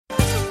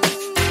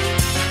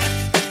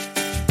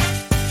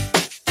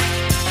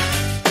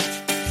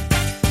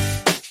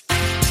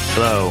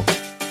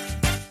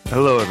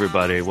Hello,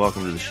 everybody.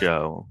 Welcome to the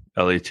show,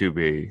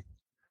 LA2B.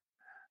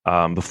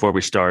 Before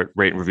we start,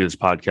 rate and review this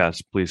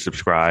podcast. Please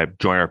subscribe.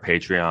 Join our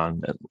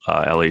Patreon at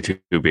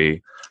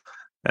LA2B.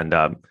 And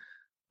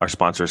our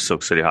sponsor is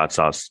Silk City Hot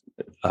Sauce.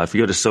 If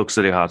you go to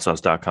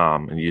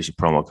silkcityhotsauce.com and use the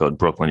promo code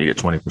Brooklyn, you get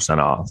 20%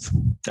 off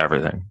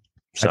everything.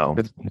 So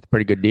it's a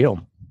pretty good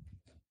deal.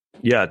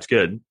 Yeah, it's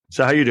good.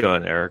 So how you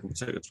doing, Eric?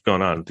 What's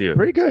going on with you?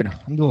 Pretty good.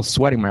 I'm a little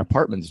sweating. My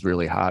apartment's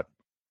really hot.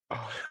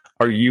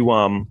 Are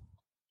you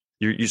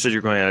you said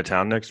you're going out of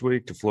town next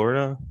week to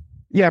Florida?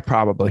 Yeah,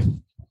 probably.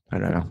 I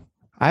don't know.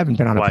 I haven't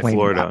been on a plane.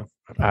 Why Florida?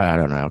 I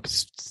don't know.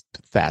 It's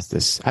the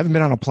fastest. I haven't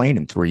been on a plane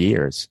in 3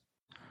 years.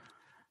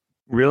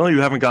 Really?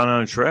 You haven't gone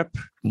on a trip?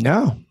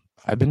 No,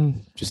 I've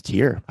been just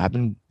here. I've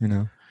been,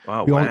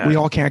 Wow, we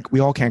all can't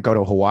go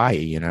to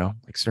Hawaii,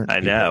 like certain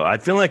I people. know. I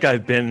feel like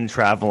I've been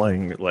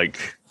traveling like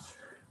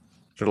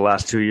for the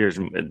last 2 years,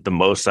 the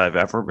most I've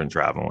ever been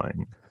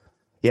traveling.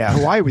 Yeah,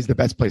 Hawaii was the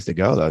best place to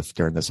go though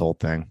during this whole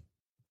thing.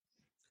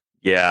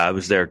 Yeah, I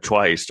was there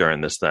twice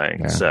during this thing.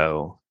 Yeah.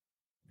 So,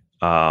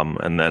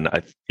 and then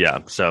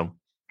so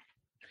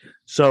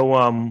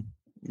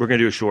we're gonna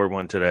do a short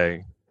one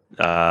today.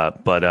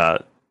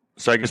 But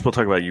so I guess we'll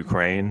talk about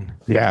Ukraine.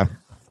 Yeah,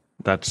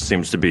 that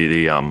seems to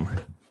be the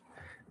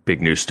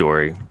big news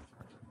story.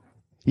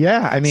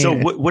 Yeah, I mean, so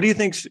what do you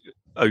think?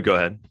 Oh, go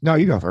ahead. No,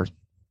 you go first.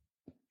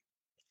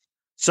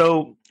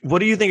 So, what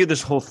do you think of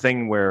this whole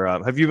thing? Where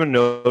have you been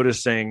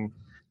noticing?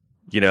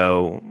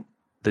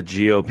 The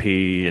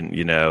GOP and,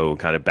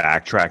 kind of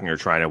backtracking or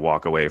trying to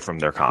walk away from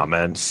their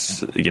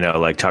comments,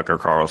 like Tucker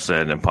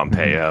Carlson and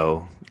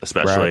Pompeo,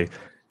 especially, right.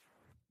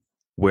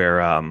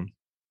 Where,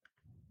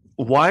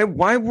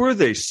 why were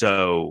they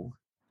so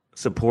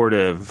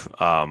supportive,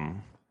 of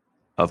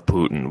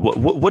Putin?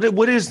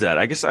 What is that?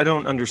 I guess I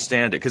don't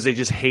understand it because they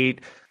just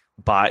hate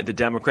by the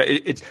Democrat.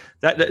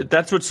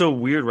 That's what's so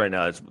weird right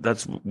now.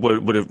 That's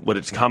what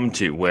it's come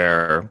to,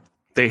 where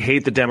they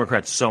hate the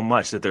Democrats so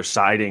much that they're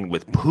siding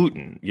with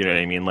Putin. You know what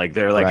I mean? Like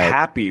they're like right.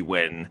 happy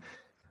when,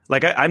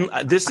 like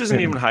this isn't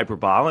even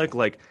hyperbolic.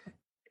 Like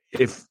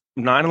if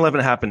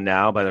 9/11 happened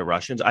now by the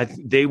Russians,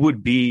 they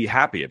would be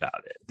happy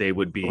about it. They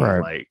would be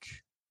like,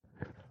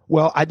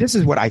 well, this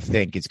is what I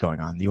think is going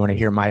on. Do you want to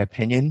hear my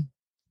opinion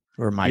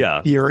or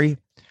my theory?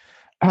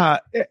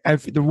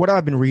 What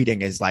I've been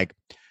reading is like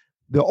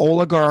the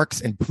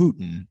oligarchs and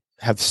Putin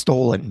have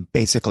stolen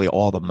basically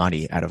all the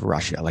money out of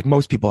Russia. Like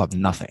most people have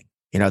nothing.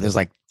 There's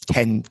like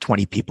 10,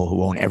 20 people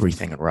who own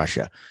everything in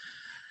Russia.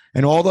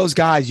 And all those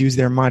guys use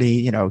their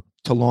money, to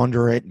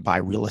launder it and buy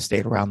real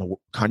estate around the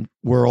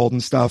world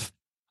and stuff.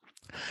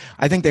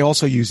 I think they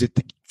also use it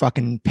to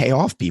fucking pay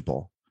off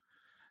people.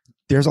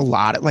 There's a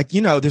lot of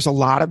there's a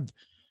lot of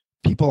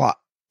people,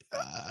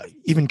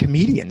 even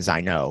comedians I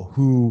know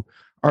who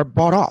are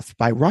bought off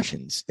by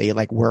Russians. They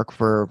like work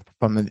from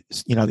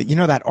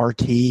that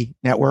RT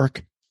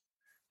network.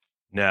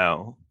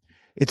 No.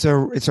 It's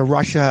a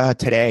Russia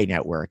Today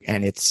network,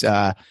 and it's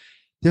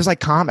there's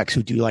like comics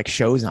who do like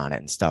shows on it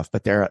and stuff,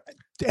 but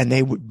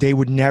they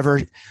would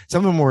never.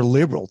 Some of them were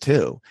liberal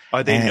too.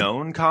 Are they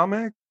known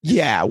comics?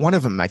 Yeah, one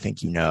of them I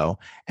think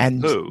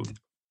and who?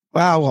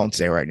 Well, I won't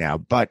say right now,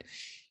 but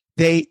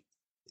they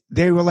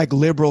were like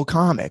liberal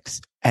comics,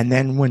 and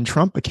then when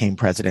Trump became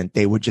president,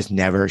 they would just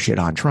never shit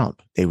on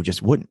Trump. They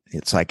wouldn't.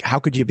 It's like, how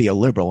could you be a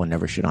liberal and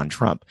never shit on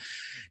Trump?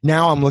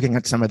 Now I'm looking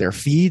at some of their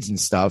feeds and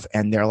stuff,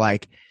 and they're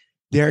like,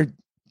 they're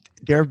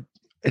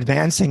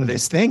advancing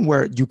this thing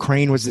where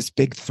Ukraine was this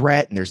big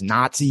threat and there's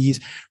Nazis.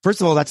 First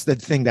of all, that's the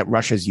thing that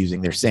Russia's using.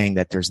 They're saying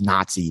that there's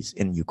Nazis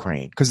in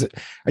Ukraine because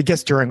I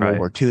guess during World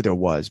War II there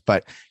was,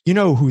 but you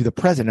know who the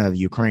president of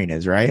Ukraine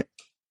is, right?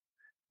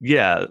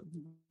 Yeah.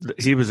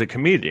 He was a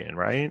comedian,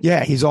 right?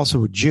 Yeah. He's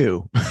also a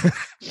Jew.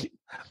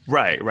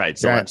 Right.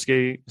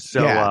 Zelensky.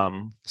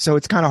 So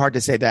it's kind of hard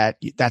to say that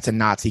that's a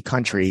Nazi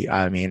country.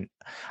 I mean,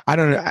 I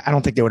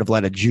don't think they would have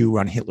let a Jew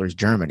run Hitler's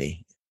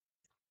Germany.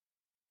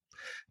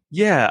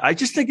 Yeah, I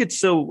just think it's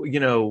so,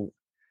 the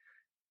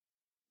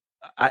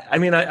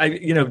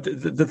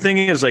thing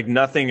is like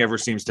nothing ever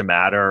seems to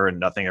matter and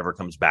nothing ever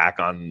comes back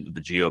on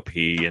the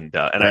GOP. And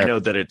I know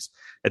that it's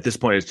at this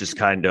point, it's just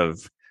kind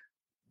of,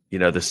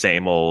 the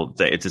same old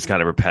thing. It's just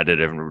kind of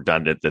repetitive and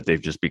redundant that they've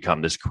just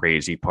become this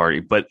crazy party.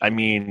 But I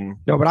mean,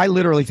 no, but I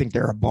literally think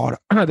they're a bought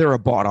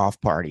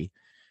off party.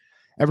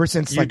 Ever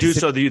since do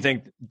you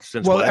think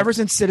since ever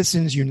since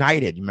Citizens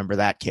United, you remember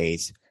that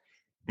case?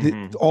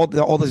 All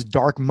this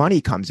dark money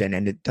comes in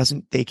and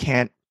they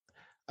can't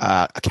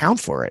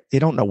account for it. They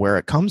don't know where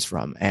it comes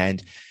from.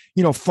 And,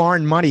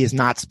 foreign money is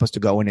not supposed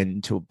to go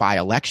in to buy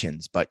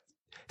elections, but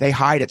they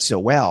hide it so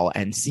well.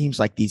 And seems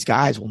like these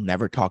guys will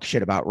never talk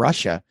shit about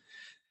Russia.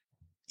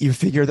 You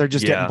figure they're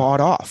just getting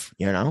bought off,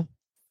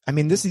 I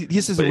mean, this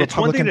is a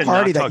Republican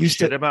Party that used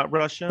to about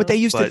Russia, but they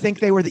used to think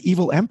they were the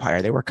evil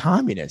empire. They were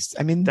communists.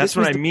 I mean, that's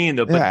what I mean,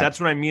 though. But that's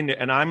what I mean.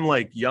 And I'm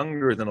like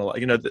younger than a lot.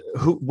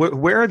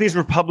 Where are these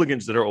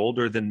Republicans that are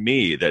older than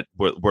me that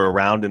were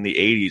around in the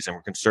 '80s and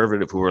were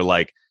conservative who were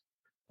like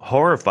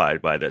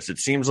horrified by this? It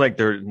seems like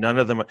none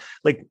of them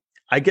like.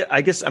 I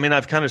guess, I mean,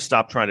 I've kind of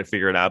stopped trying to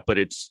figure it out, but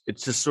it's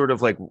just sort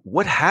of like,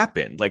 what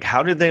happened? Like,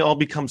 how did they all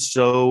become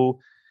so,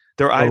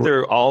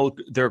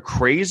 they're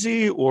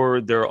crazy,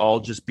 or they're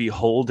all just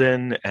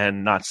beholden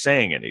and not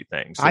saying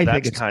anything. So I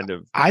think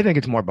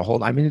it's more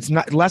beholden. I mean, it's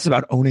not less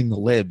about owning the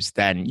libs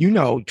than,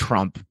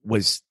 Trump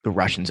was, the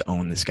Russians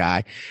own this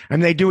guy. I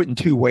mean, they do it in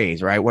two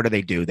ways, right? What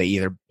do? They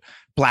either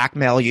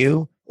blackmail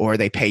you or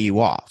they pay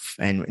you off.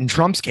 And in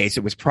Trump's case,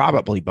 it was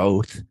probably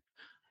both.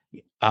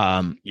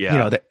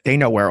 They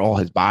know where all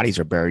his bodies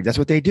are buried. That's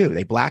what they do.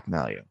 They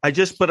blackmail you. I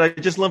just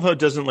love how it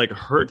doesn't like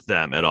hurt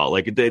them at all.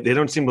 Like they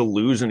don't seem to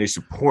lose any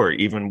support,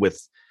 even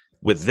with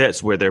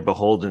this, where they're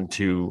beholden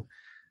to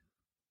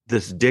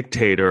this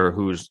dictator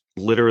who's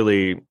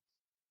literally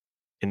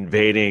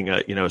invading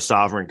a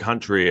sovereign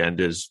country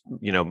and is,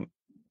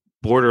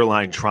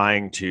 borderline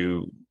trying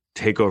to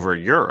take over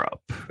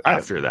Europe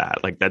after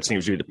that. Like that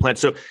seems to be the plan.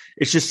 So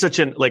it's just such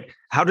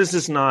how does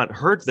this not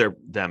hurt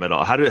them at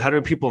all? How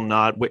do people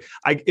not wait?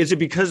 Is it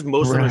because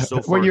most of them are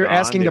so far when you're gone,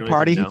 asking the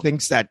party who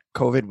thinks that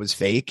COVID was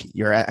fake?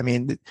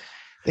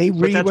 They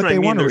read what they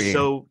want to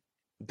read.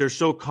 They're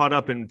so caught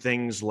up in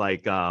things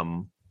like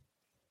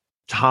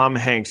Tom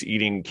Hanks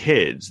eating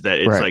kids that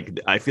it's like,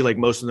 I feel like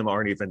most of them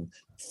aren't even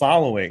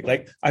following.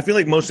 Like, I feel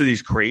like most of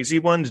these crazy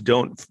ones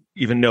don't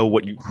even know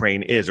what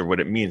Ukraine is or what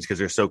it means, because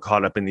they're so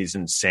caught up in these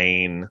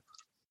insane.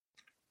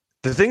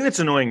 The thing that's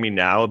annoying me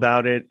now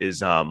about it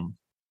is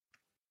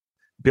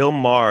Bill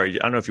Maher. I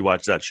don't know if you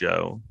watched that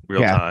show,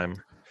 Real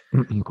Time.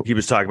 He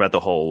was talking about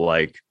the whole,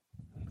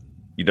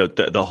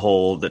 the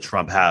hold that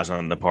Trump has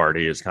on the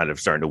party is kind of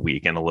starting to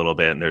weaken a little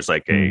bit. And there's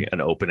like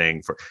an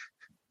opening for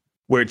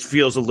where it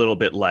feels a little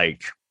bit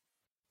like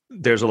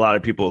there's a lot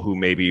of people who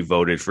maybe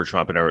voted for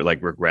Trump and are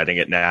like regretting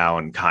it now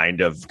and kind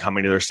of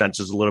coming to their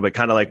senses a little bit.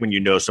 Kind of like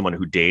when someone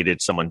who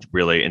dated someone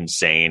really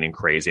insane and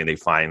crazy and they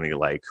finally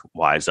like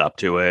wise up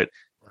to it.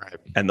 Right.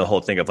 And the whole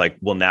thing of like,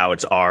 well, now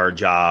it's our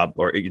job,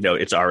 or,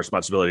 it's our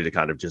responsibility to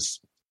kind of just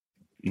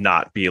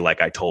not be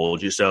like, I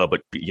told you so,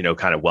 but,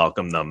 kind of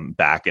welcome them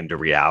back into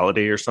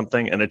reality or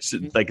something. And it's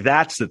like,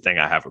 that's the thing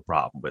I have a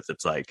problem with.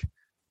 It's like,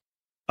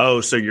 oh,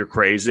 so you're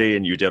crazy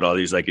and you did all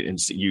these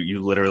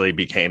you literally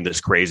became this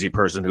crazy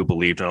person who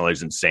believed in all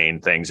these insane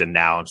things, and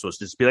now I'm supposed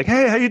to just be like,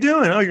 hey, how you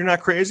doing? Oh, you're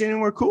not crazy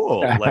anymore. Cool.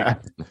 Like,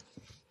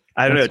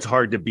 I don't know. It's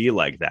hard to be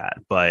like that,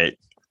 but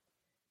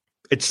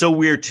it's so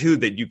weird too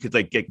that you could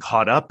like get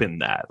caught up in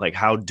that. Like,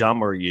 how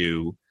dumb are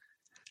you?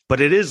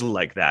 But it is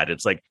like that.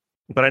 It's like,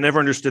 but I never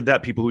understood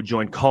that people who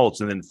join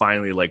cults and then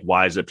finally like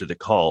wise up to the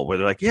cult, where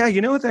they're like, yeah,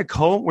 you know what, that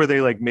cult where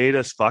they like made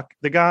us fuck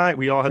the guy,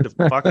 we all had to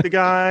fuck the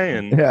guy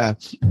and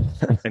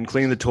and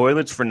clean the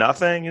toilets for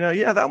nothing.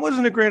 That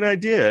wasn't a great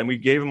idea, and we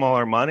gave him all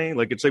our money.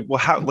 Like, it's like, well,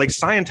 how, like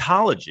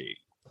Scientology.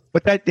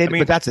 But but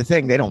that's the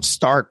thing. They don't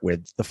start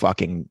with the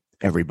fucking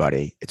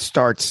everybody.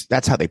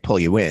 That's how they pull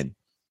you in.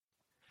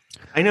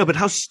 I know, but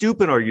how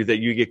stupid are you that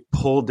you get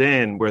pulled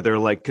in where they're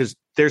like, because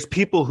there's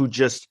people who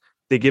just,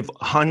 they give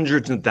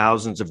hundreds and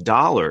thousands of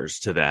dollars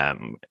to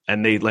them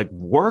and they like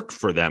work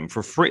for them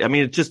for free. I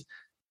mean, it's just,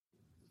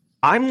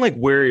 I'm like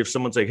wary if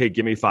someone's like, hey,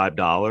 give me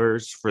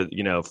 $5 for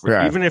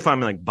even if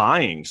I'm like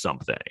buying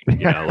something,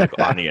 like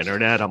on the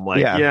internet, I'm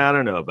like, yeah, I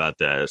don't know about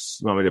this.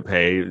 You want me to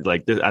pay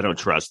like this? I don't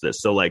trust this.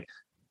 So like,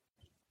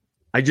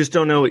 I just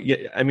don't know.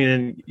 I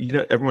mean,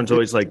 everyone's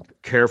always like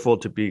careful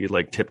to be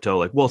like tiptoe,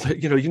 like, well,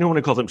 you don't want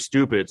to call them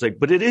stupid. It's like,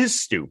 but it is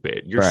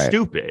stupid. You're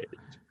stupid.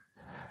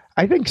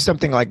 I think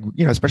something like,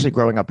 especially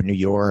growing up in New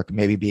York,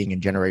 maybe being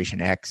in Generation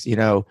X,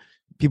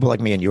 people like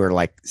me and you are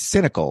like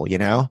cynical,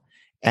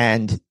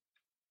 and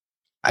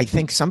I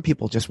think some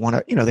people just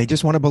want to, they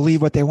just want to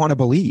believe what they want to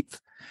believe.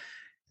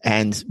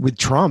 And with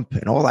Trump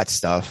and all that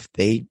stuff,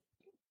 they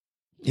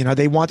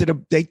wanted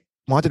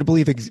to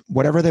believe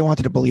whatever they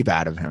wanted to believe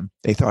out of him.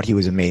 They thought he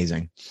was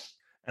amazing.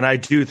 And I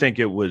do think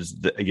it was,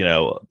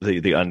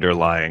 the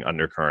underlying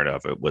undercurrent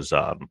of it was,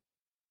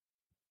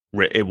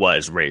 it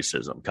was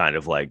racism, kind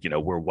of like,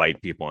 we're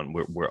white people and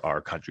we're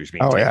our country's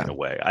being taken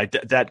away.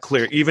 That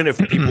clear, even if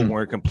people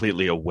weren't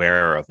completely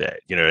aware of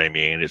it, you know what I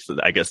mean?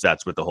 I guess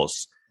that's what the whole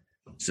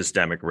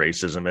systemic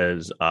racism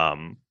is.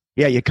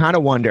 Yeah, you kind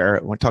of wonder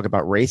when we talk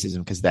about racism,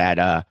 because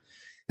that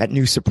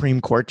new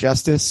Supreme Court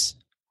justice,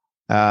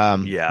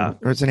 what's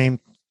the name?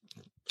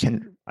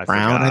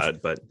 Brown,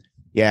 but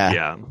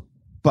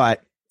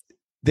but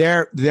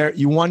there,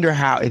 you wonder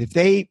how, if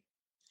they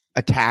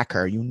attack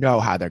her,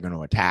 how they're going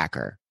to attack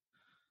her.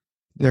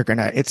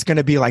 It's going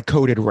to be like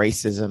coded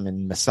racism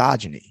and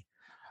misogyny.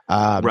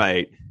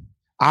 Right.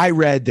 I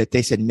read that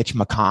they said Mitch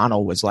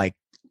McConnell was like,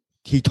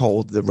 he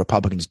told the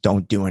Republicans,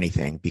 don't do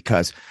anything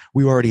because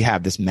we already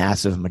have this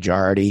massive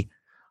majority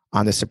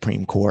on the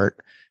Supreme Court.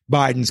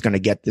 Biden's going to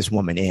get this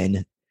woman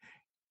in.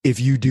 If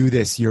you do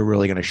this, you're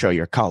really going to show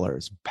your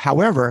colors.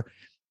 However,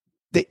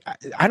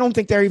 I don't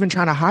think they're even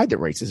trying to hide the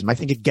racism. I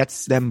think it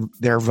gets them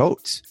their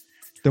votes.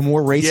 The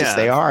more racist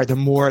they are, the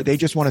more they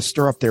just want to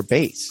stir up their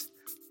base.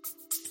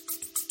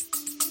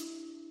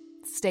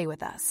 Stay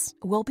with us.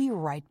 We'll be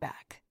right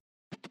back.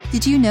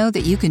 Did you know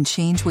that you can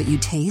change what you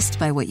taste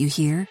by what you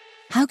hear?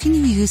 How can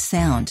you use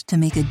sound to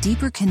make a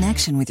deeper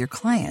connection with your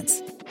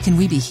clients? Can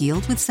we be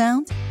healed with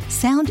sound?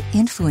 Sound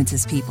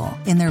influences people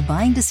in their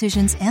buying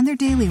decisions and their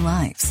daily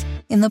lives.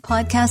 In the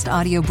podcast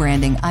Audio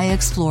Branding, I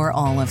explore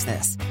all of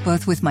this,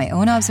 both with my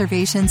own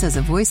observations as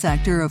a voice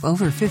actor of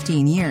over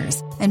 15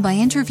 years and by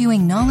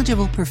interviewing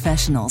knowledgeable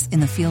professionals in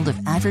the field of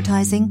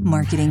advertising,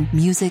 marketing,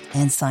 music,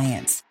 and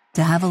science.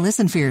 To have a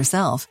listen for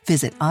yourself,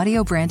 visit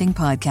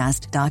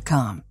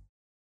audiobrandingpodcast.com.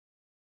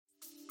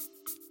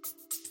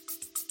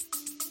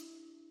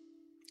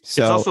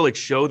 So, it's also like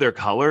show their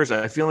colors.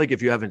 I feel like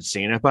if you haven't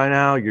seen it by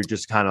now, you're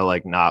just kind of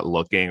like not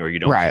looking or you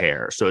don't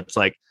care. So it's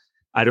like,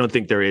 I don't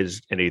think there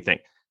is anything.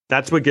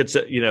 That's what gets,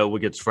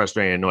 what gets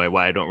frustrating and annoying,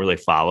 why I don't really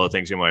follow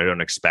things anymore. I don't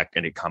expect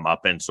any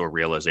comeuppance or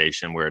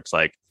realization where it's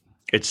like,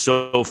 it's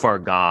so far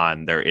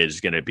gone. There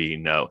is going to be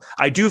no,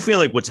 I do feel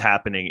like what's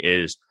happening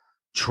is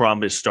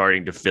Trump is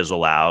starting to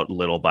fizzle out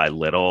little by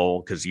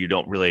little because you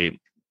don't really,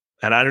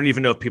 and I don't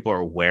even know if people are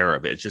aware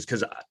of it. It's just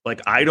because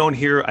I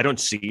don't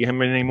see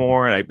him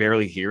anymore. And I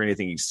barely hear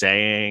anything he's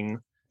saying.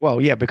 Well,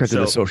 yeah, because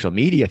of the social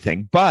media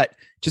thing. But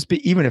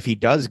even if he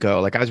does go,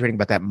 like I was reading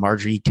about that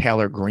Marjorie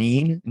Taylor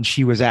Greene, and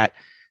she was at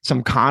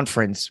some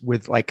conference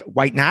with like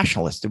white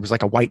nationalists. It was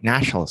like a white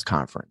nationalist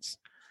conference.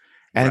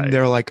 And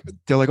they're like,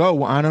 oh,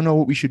 well, I don't know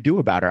what we should do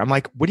about her. I'm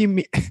like, what do you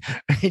mean?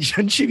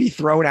 Shouldn't she be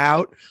thrown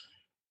out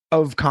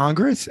of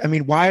Congress? I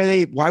mean,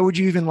 why would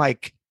you even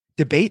like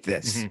debate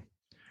this? Mm-hmm.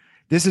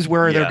 This is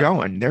where they're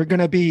going. They're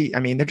going to be,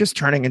 they're just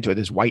turning into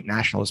this white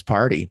nationalist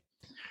party.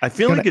 I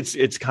feel like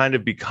it's kind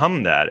of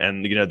become that.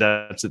 And,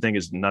 that's the thing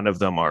is none of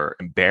them are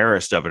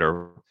embarrassed of it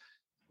or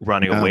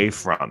running away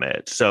from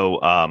it. So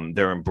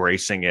they're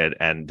embracing it.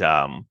 And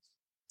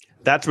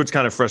that's what's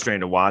kind of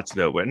frustrating to watch,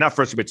 though. Not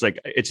frustrating, but it's like,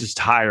 it's just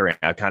tiring.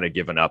 I've kind of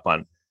given up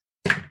on,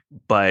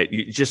 but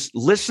just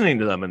listening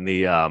to them and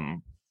the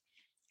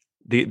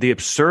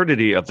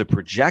absurdity of the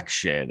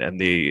projection and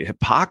the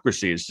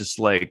hypocrisy is just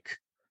like,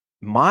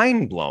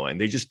 mind blowing.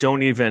 They just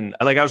don't even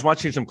like. I was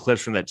watching some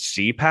clips from that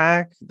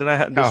CPAC that I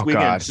had this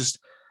weekend. God.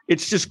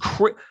 It's just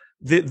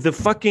the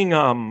fucking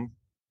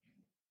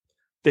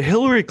the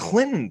Hillary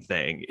Clinton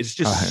thing is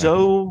just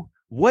so.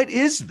 What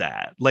is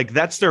that? Like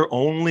that's their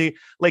only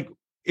like.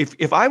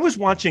 If I was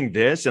watching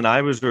this and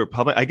I was a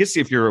Republican, I guess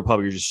if you're a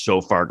Republican, you're just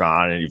so far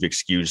gone and you've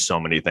excused so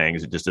many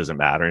things, it just doesn't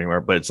matter anymore.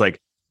 But it's like.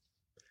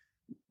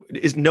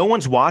 Is no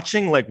one's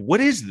watching? Like,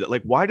 what is that?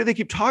 Like, why do they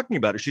keep talking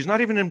about her? She's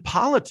not even in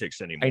politics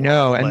anymore. I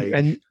know.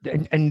 And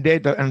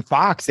on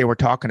Fox, they were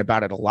talking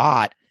about it a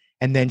lot.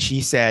 And then she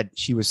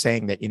was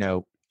saying that,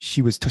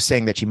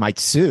 saying that she might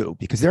sue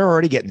because they're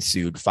already getting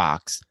sued,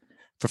 Fox,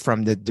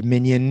 from the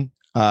Dominion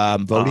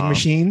voting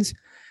machines.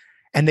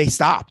 And they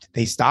stopped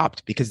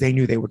because they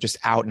knew they were just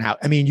out and out.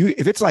 I mean,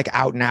 if it's like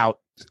out and out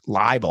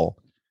libel,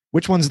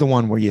 which one's the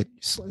one where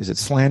is it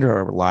slander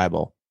or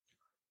libel?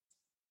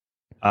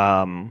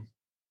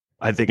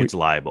 I think it's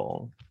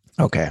libel.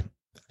 Okay.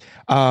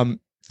 Then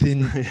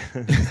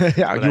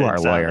yeah, you are a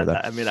lawyer. Though.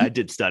 I mean, I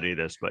did study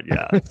this, but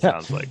yeah, it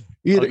sounds like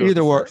either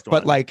or.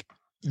 But like,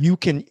 you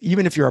can,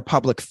 even if you're a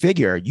public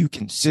figure, you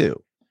can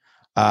sue.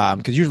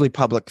 Because usually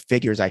public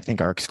figures, I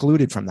think, are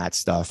excluded from that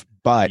stuff.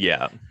 But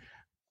yeah,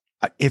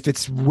 if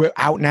it's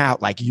out and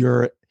out, like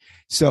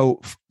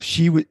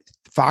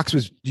Fox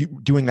was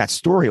doing that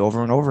story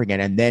over and over again,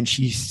 and then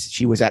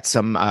she was at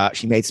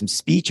she made some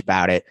speech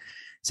about it,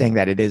 saying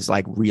that it is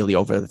like really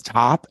over the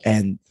top,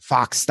 and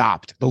Fox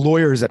stopped. The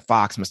lawyers at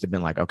Fox must have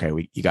been like, okay,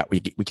 we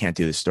can't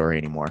do this story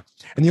anymore.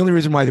 And the only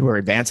reason why they were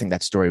advancing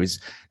that story was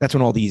that's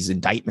when all these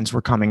indictments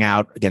were coming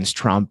out against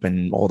Trump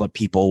and all the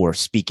people were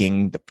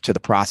speaking to the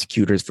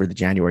prosecutors for the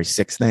January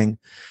 6th thing.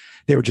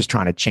 They were just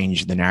trying to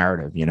change the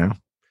narrative,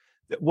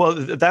 Well,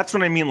 that's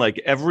what I mean.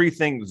 Like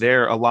everything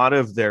there, a lot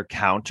of their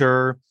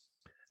counter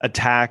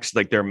attacks,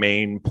 like their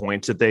main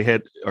points that they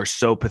hit are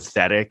so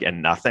pathetic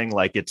and nothing.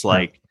 Like it's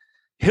like,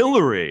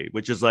 Hillary,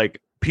 which is like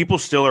people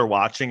still are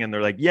watching and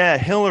they're like, yeah,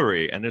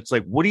 Hillary. And it's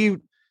like,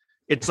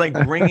 it's like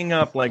bringing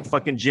up like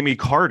fucking Jimmy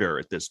Carter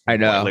at this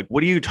point. I know. Like,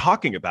 what are you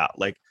talking about?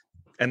 Like,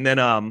 and then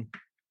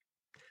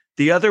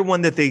the other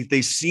one that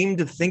they seem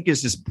to think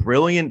is this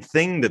brilliant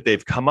thing that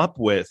they've come up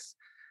with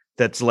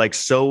that's like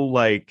so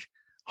like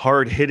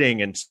hard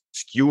hitting and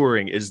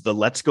skewering is the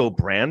Let's Go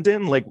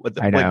Brandon. Like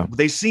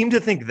they seem to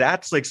think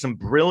that's like some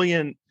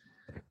brilliant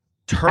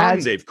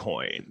term they've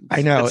coined.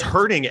 I know. It's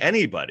hurting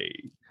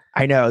anybody.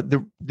 I know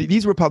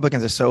these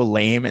Republicans are so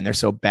lame and they're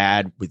so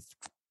bad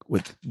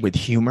with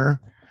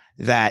humor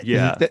that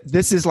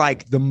this is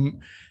like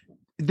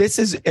this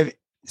is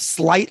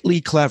slightly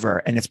clever,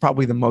 and it's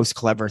probably the most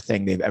clever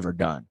thing they've ever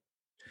done.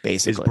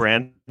 Basically, is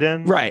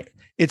Brandon right?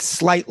 It's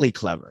slightly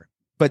clever,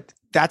 but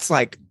that's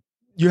like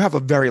you have a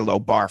very low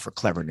bar for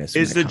cleverness.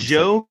 Is the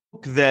joke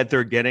that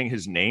they're getting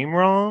his name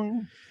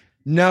wrong?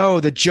 No,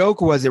 the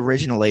joke was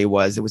originally it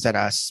was at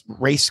a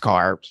race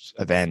car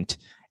event,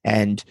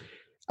 and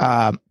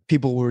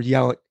people were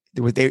yelling.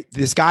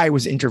 This guy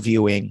was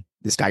interviewing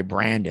this guy,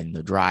 Brandon,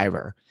 the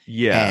driver.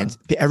 Yeah. And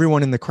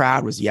everyone in the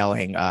crowd was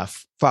yelling,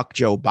 fuck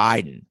Joe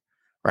Biden.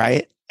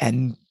 Right.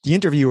 And the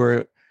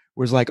interviewer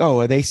was like, oh,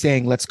 are they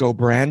saying let's go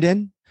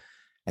Brandon?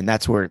 And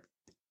that's where it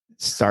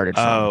started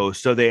from. Oh,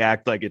 so they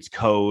act like it's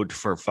code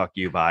for fuck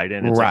you,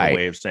 Biden. It's like a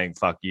way of saying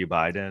fuck you,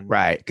 Biden.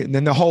 Right. And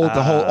then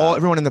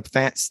everyone in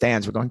the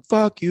stands were going,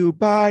 fuck you,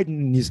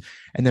 Biden.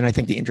 And then I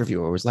think the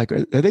interviewer was like,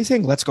 are they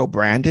saying let's go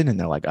Brandon? And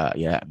they're like,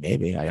 yeah,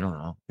 maybe. I don't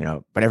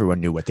know. But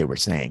everyone knew what they were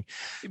saying.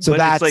 So but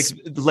that's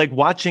like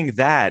watching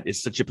that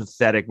is such a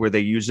pathetic where they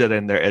use it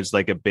in there as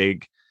like a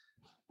big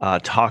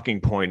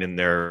talking point at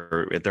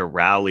their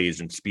rallies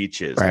and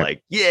speeches.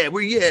 Right. Like,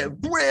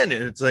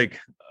 Brandon. It's like,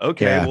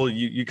 okay, well,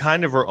 you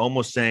kind of are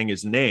almost saying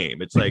his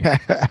name. It's like,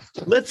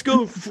 let's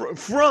go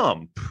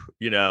from,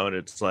 and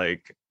it's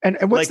like, and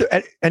what's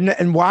like,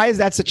 and why is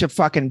that such a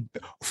fucking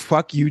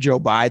fuck you, Joe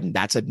Biden?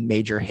 That's a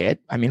major hit.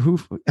 I mean,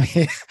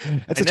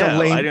 that's such a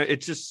lame.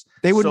 It's just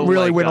they wouldn't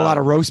really win a lot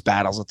of roast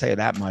battles. I'll tell you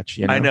that much.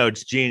 I know,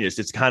 it's genius.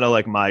 It's kind of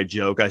like my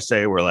joke I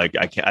say where like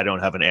I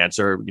don't have an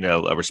answer,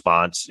 a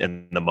response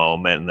in the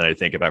moment, and then I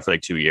think about it for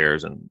like 2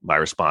 years, and my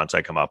response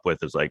I come up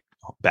with is like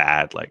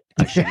bad. Like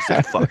I should have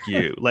said fuck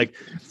you. Like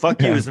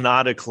fuck you is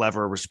not a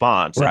clever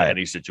response in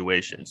any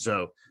situation.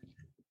 So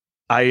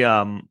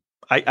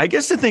I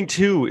guess the thing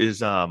too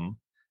is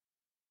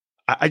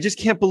I just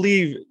can't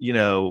believe,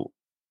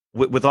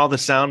 with all the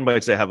sound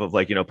bites they have of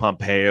like,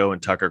 Pompeo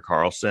and Tucker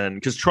Carlson,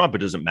 because Trump, it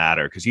doesn't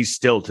matter because he's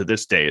still to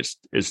this day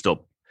is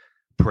still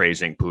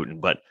praising Putin.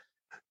 But,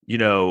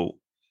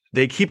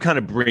 they keep kind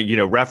of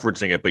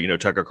referencing it. But,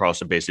 Tucker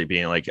Carlson basically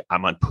being like,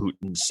 I'm on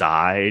Putin's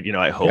side.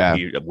 I hope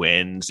he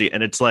wins.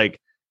 And it's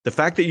like the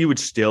fact that you would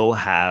still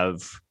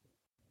have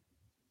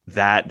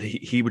that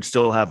he would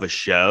still have a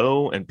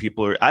show and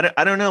people are,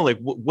 I don't know, like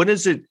what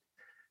is it?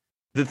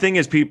 The thing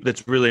is, people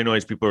that's really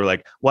annoys people are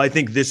like, well, I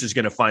think this is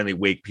going to finally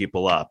wake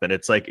people up. And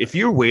it's like, if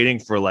you're waiting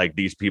for like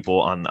these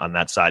people on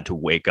that side to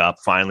wake up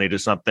finally to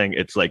something,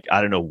 it's like,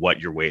 I don't know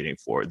what you're waiting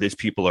for. These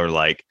people are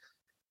like,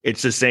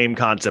 it's the same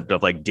concept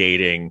of like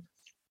dating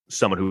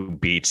someone who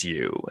beats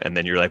you. And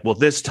then you're like, well,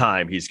 this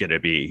time he's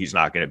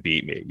not going to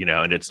beat me,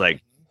 and it's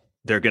like,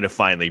 they're going to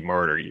finally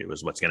murder you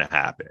is what's going to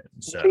happen.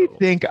 So what do you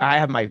think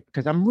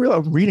because I'm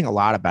reading a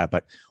lot about it,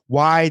 but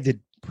why did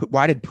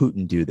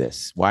Putin do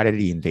this? Why did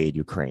he invade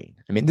Ukraine?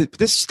 I mean,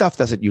 this stuff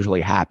doesn't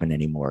usually happen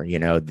anymore.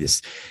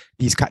 These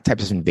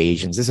types of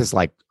invasions. This is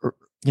like,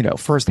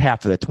 first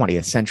half of the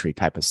 20th century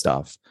type of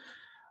stuff.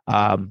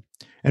 And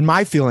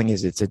my feeling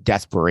is it's a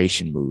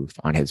desperation move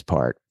on his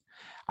part.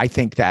 I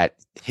think that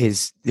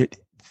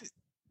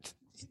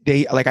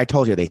like I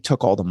told you, they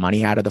took all the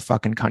money out of the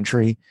fucking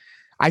country.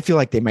 I feel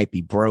like they might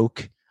be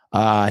broke.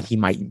 He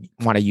might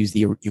want to use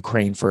the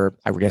Ukraine for,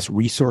 I guess,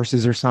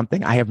 resources or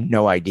something. I have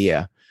no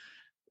idea.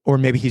 Or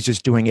maybe he's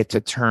just doing it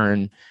to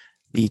turn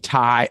the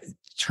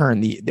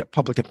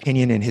public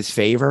opinion in his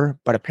favor.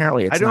 But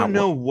apparently it's not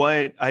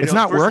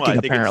working,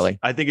 apparently.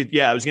 I think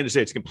I was going to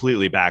say it's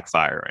completely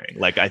backfiring.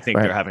 Like, I think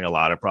they're having a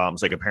lot of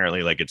problems. Like,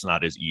 apparently, like, it's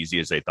not as easy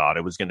as they thought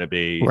it was going to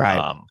be.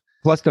 Right.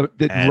 Plus the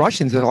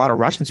Russians, there's a lot of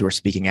Russians who are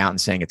speaking out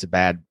and saying it's a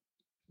bad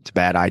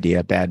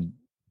idea, bad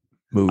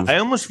move. I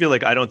almost feel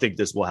like I don't think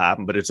this will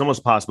happen, but it's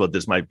almost possible that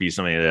this might be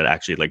something that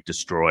actually like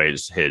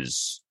destroys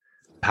his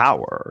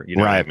power. You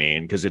know what I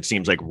mean? Because it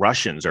seems like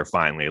Russians are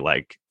finally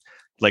like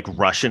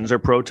Russians are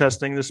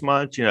protesting this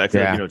much. I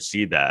feel like you don't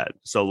see that.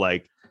 So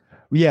like,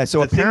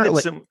 So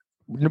apparently,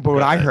 but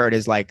what I heard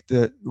is like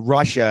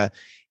Russia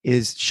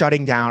is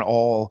shutting down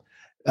all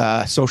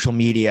social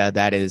media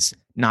that is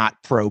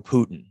not pro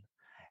Putin,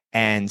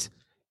 and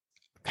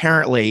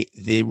apparently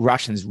the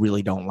Russians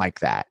really don't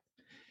like that.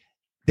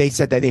 They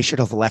said that they should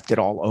have left it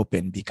all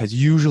open because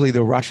usually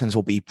the Russians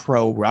will be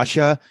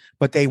pro-Russia,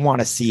 but they want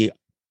to see,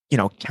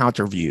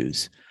 counter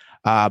views.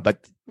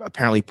 But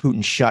apparently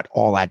Putin shut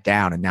all that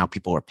down, and now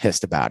people are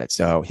pissed about it.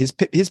 So his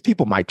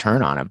people might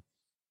turn on him.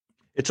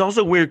 It's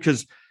also weird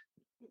because,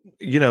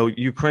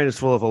 Ukraine is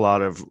full of a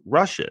lot of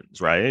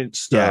Russians, right?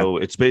 So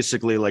it's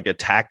basically like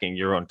attacking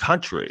your own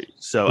country.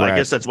 So I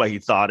guess that's why he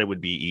thought it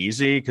would be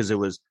easy because it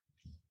was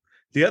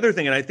the other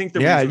thing. And I think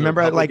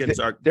remember, like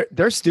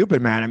they're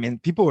stupid, man. I mean,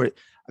 people were.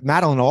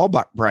 Madeleine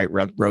Albright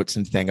wrote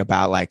something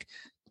about like,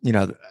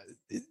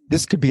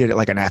 this could be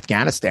like an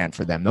Afghanistan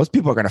for them. Those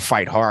people are going to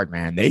fight hard,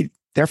 man.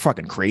 They're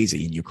fucking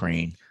crazy in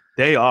Ukraine.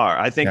 They are.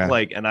 I think he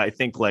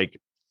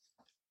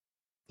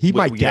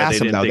might gas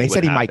them though. They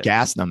said he might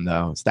gas them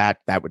though. So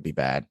that would be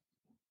bad.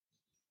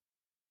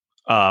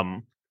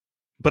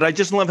 But I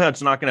just love how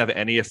it's not going to have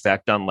any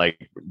effect on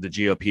like the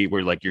GOP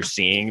where like you're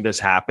seeing this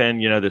happen,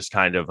 this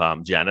kind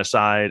of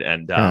genocide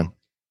and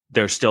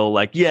they're still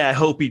like, yeah, I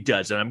hope he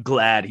does. And I'm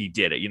glad he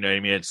did it. You know what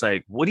I mean? It's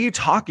like, what are you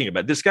talking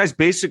about? This guy's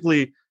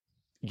basically,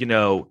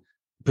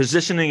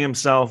 positioning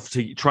himself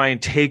to try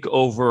and take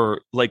over,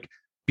 like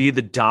be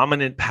the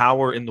dominant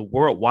power in the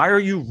world. Why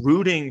are you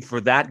rooting for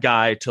that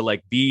guy to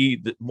like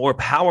be more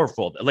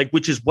powerful? Like,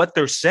 which is what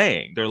they're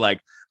saying. They're like,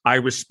 I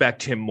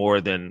respect him more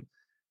than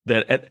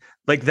that.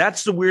 Like,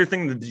 that's the weird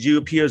thing that the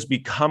GOP has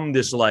become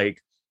this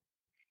like,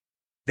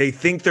 they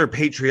think they're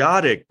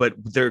patriotic, but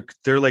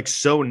they're like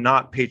so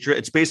not patriot.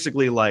 It's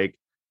basically like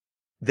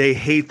they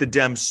hate the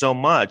Dems so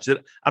much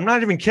that I'm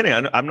not even kidding.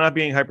 I'm not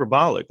being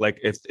hyperbolic. Like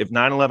if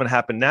 9/11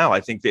 happened now, I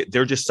think that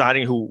they're just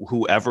siding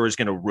whoever is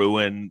going to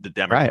ruin the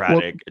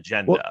Democratic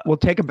agenda. Well,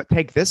 think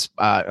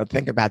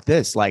about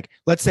this. Like,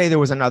 let's say there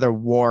was another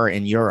war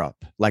in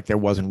Europe, like there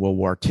was in World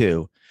War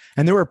II,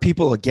 and there were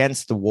people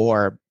against the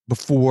war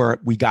before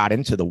we got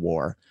into the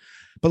war.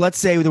 But let's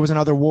say there was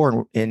another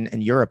war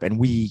in Europe and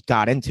we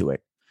got into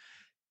it.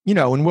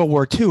 In World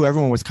War II,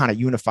 everyone was kind of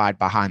unified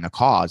behind the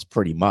cause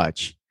pretty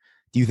much.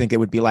 Do you think it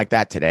would be like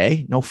that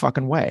today? No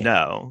fucking way.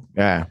 No.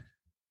 Yeah.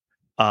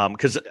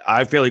 Because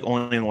I feel like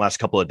only in the last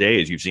couple of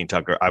days you've seen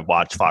Tucker. I've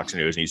watched Fox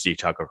News and you see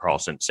Tucker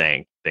Carlson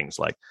saying things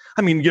like,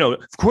 I mean,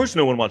 of course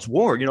no one wants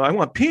war. I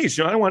want peace.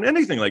 I don't want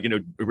anything, like,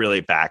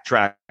 really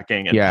backtracking.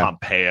 And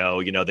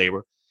Pompeo, they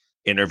were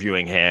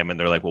interviewing him and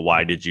they're like, well,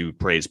 why did you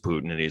praise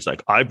Putin? And he's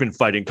like, I've been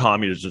fighting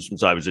communism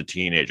since I was a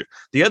teenager.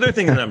 The other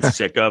thing that I'm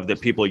sick of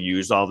that people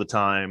use all the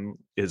time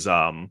is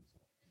they're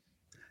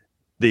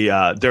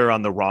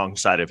on the wrong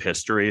side of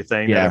history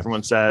thing that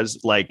everyone says.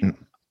 Like,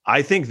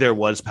 I think there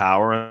was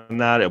power in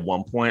that at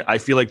one point. I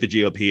feel like the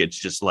GOP, it's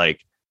just like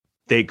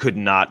they could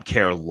not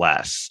care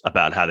less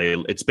about how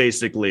it's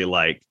basically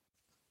like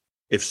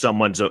if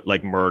someone's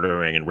like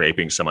murdering and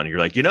raping someone, you're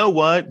like, you know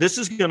what? This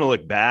is going to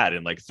look bad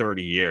in like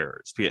 30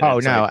 years. Oh,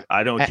 no. Like,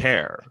 I don't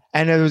care.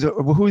 And it was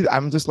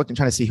I'm just trying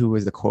to see who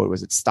was the quote.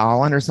 Was it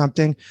Stalin or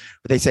something?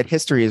 But they said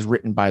history is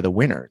written by the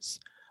winners.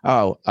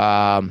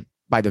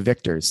 By the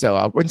victors.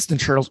 So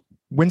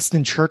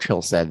Winston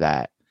Churchill said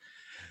that.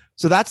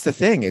 So that's the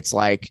thing. It's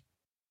like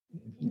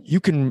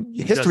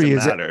history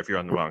doesn't matter if you're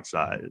on the wrong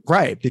side,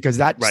 right? Because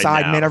that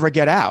side may never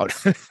get out.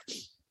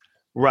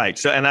 Right.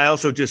 So, and I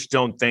also just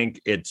don't think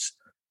it's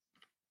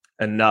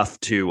enough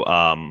to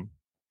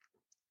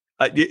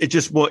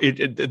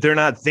they're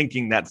not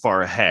thinking that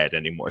far ahead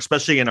anymore,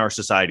 especially in our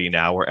society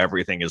now where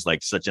everything is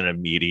like such an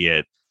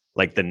immediate,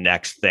 like the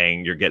next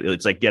thing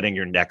it's like getting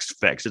your next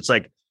fix. It's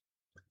like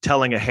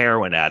telling a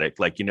heroin addict,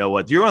 like, you know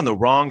what, you're on the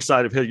wrong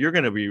side of it. You're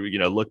going to be,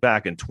 look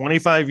back in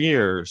 25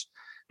 years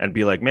and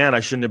be like, man,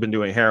 I shouldn't have been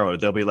doing heroin.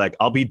 They'll be like,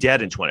 I'll be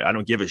dead in 20. I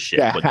don't give a shit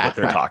what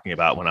they're talking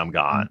about when I'm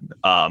gone.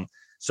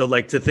 So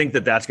like to think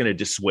that that's going to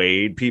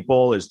dissuade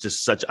people is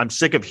just I'm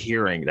sick of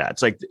hearing that.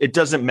 It's like, it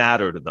doesn't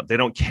matter to them. They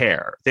don't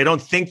care. They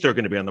don't think they're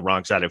going to be on the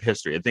wrong side of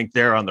history. I think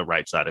they're on the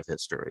right side of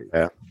history.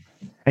 Yeah.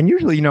 And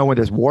usually, when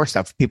there's war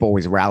stuff, people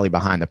always rally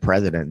behind the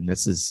president. And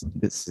this is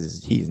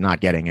he's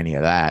not getting any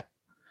of that.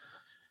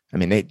 I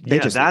mean, they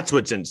just, that's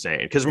what's insane.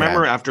 Because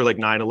remember, after like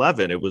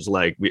 9/11, it was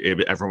like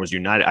everyone was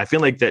united. I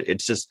feel like that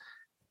it's just,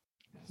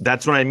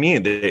 that's what I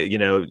mean.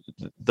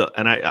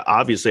 And I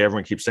obviously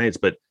everyone keeps saying it,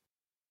 but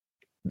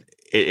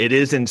it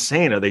is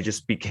insane. They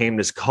just became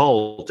this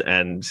cult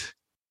and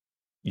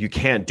you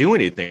can't do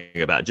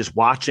anything about it. Just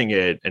watching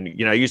it. And,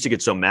 I used to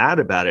get so mad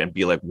about it and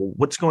be like, well,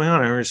 what's going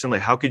on? I don't understand.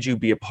 Like, how could you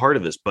be a part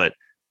of this? But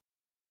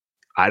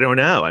I don't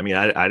know. I mean,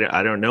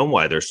 I don't know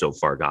why they're so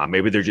far gone.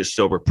 Maybe they're just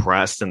so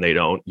repressed and they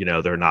don't,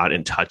 they're not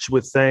in touch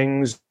with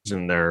things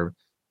and they're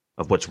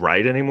of what's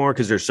right anymore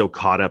because they're so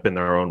caught up in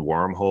their own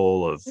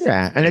wormhole of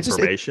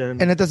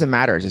information. And it doesn't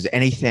matter. It's just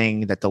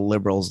anything that the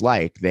liberals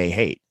like, they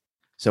hate.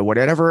 So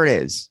whatever it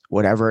is,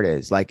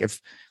 like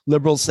if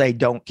liberals say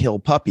don't kill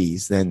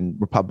puppies, then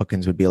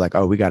Republicans would be like,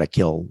 oh, we got to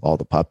kill all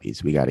the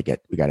puppies. We got to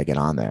get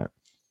on that.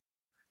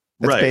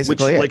 That's right, which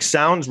like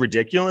sounds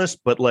ridiculous,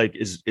 but like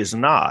is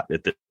not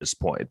at this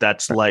point.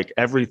 That's like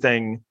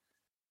everything.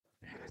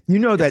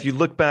 That if you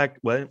look back,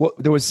 well,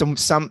 there was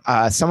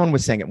someone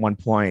was saying at one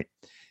point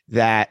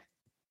that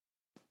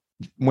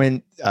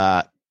when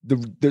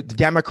the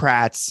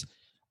Democrats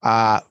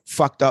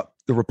fucked up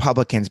the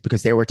Republicans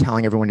because they were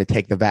telling everyone to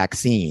take the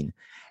vaccine,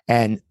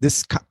 and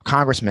this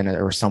congressman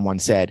or someone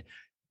said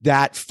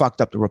that fucked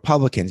up the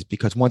Republicans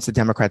because once the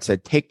Democrats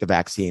said take the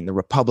vaccine, the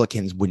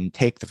Republicans wouldn't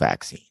take the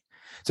vaccine.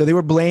 So they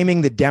were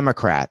blaming the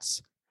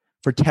Democrats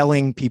for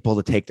telling people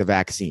to take the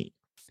vaccine.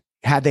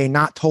 Had they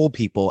not told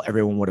people,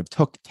 everyone would have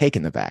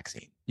taken the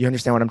vaccine. You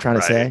understand what I'm trying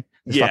to say?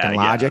 It's fucking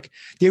logic.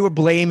 Yeah. They were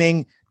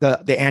blaming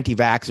the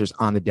anti-vaxxers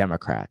on the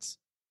Democrats,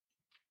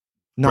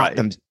 not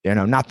them.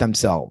 Not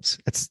themselves.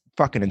 It's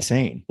fucking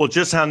insane. Well,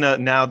 just how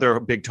now their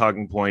big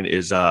talking point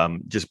is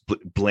just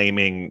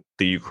blaming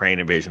the Ukraine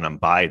invasion on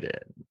Biden.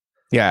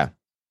 Yeah.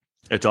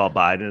 It's all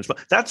Biden.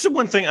 That's the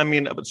one thing. I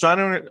mean, so I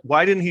don't.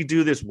 Why didn't he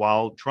do this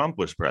while Trump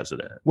was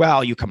president?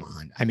 Well, you come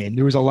on. I mean,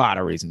 there was a lot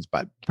of reasons,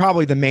 but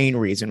probably the main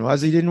reason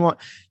was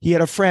he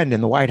had a friend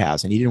in the White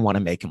House and he didn't want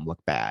to make him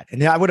look bad.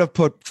 And that would have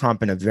put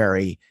Trump in a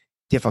very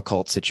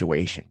difficult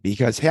situation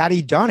because had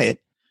he done it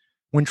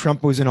when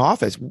Trump was in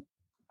office,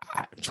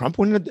 Trump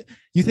wouldn't have.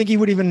 You think he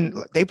would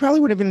even? They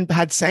probably would have even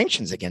had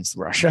sanctions against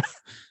Russia.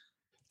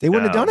 They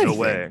wouldn't have done anything.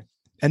 No way.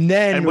 And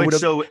then it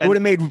would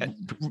have made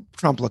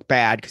Trump look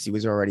bad because he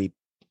was already,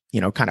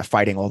 kind of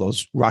fighting all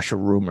those Russia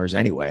rumors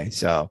anyway.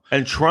 So,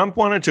 and Trump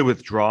wanted to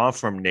withdraw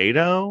from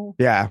NATO.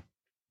 Yeah.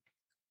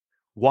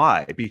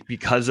 Why?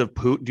 Because of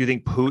Putin? Do you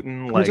think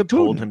Putin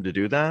told him to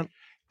do that?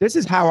 This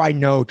is how I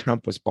know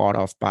Trump was bought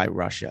off by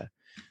Russia.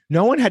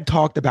 No one had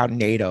talked about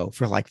NATO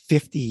for like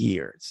 50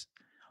 years.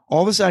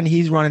 all of a sudden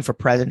he's running for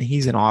president,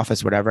 he's in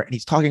office, whatever, and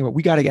he's talking about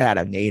we got to get out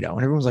of NATO.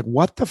 And everyone's like,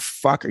 what the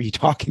fuck are you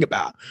talking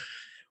about?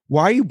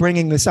 Why are you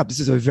bringing this up? This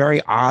is a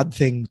very odd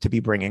thing to be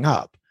bringing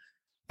up.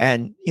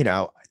 And,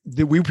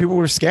 people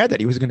were scared that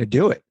he was going to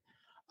do it.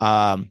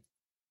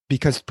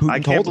 Because Putin I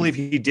can't believe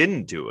he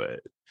didn't do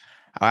it.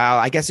 Well,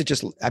 I guess it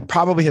just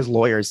probably his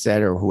lawyers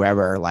said, or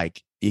whoever,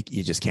 like,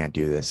 you just can't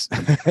do this.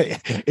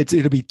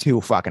 It'll be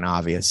too fucking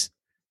obvious.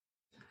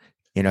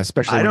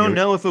 Especially I don't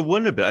know if it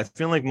wouldn't have been. I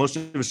feel like most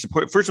of his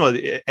support. First of all,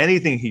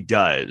 anything he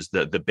does,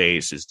 the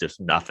base is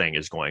just nothing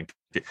is going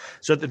to.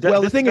 So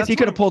the thing is, he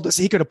could have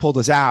pulled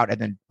us out,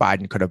 and then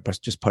Biden could have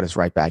just put us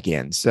right back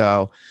in.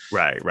 So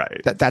right.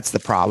 That's the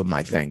problem.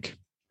 I think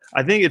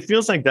it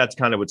feels like that's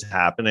kind of what's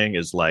happening.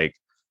 Is like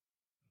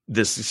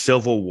this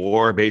civil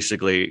war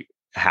basically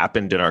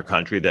happened in our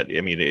country.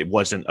 It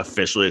wasn't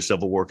officially a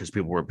civil war because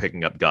people were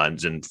picking up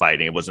guns and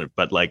fighting. It wasn't,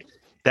 but like.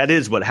 That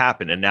is what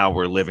happened. And now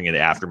we're living in the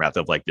aftermath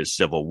of like this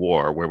civil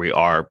war where we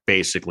are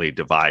basically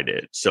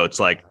divided. So it's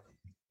like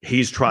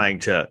he's trying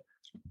to,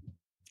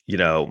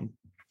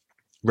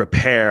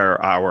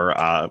 repair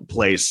our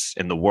place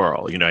in the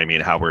world.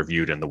 How we're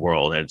viewed in the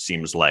world. And it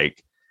seems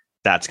like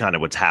that's kind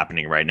of what's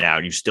happening right now.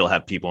 And you still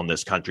have people in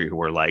this country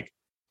who are like,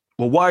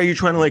 well, why are you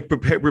trying to like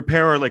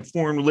repair our like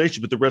foreign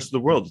relations with the rest of the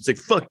world? It's like,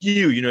 fuck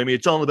you.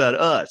 It's all about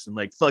us. And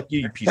like, fuck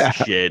you piece of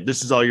shit.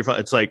 This is all your fun.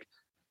 It's like,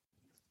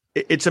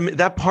 it's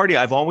that party.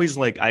 I've always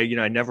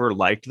I never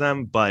liked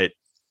them, but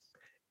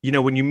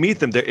when you meet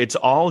them, they're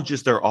all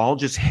just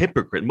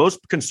hypocrite.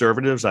 Most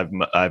conservatives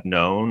I've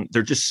known,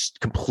 they're just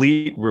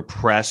complete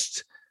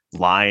repressed,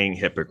 lying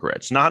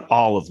hypocrites. Not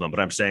all of them, but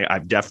I'm saying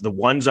the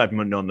ones I've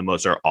known the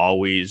most are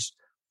always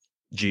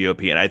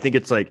GOP, and I think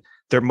it's like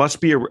there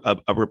must be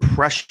a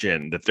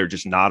repression that they're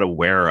just not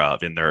aware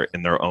of in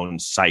their own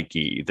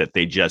psyche that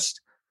they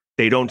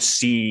don't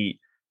see.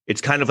 It's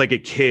kind of like a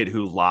kid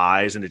who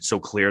lies and it's so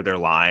clear they're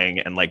lying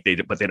and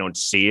but they don't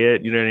see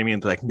it. You know what I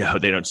mean? They're like, no,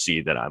 they don't see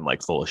that I'm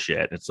like full of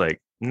shit. It's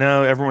like,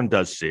 no, everyone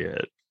does see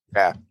it.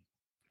 Yeah.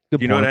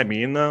 You know what I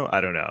mean though?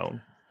 I don't know.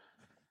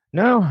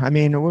 No,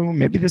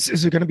 maybe this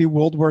is going to be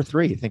World War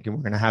III. Thinking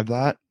we're going to have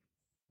that.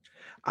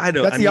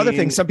 That's the other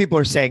thing. Some people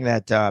are saying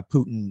that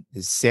Putin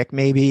is sick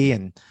maybe,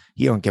 and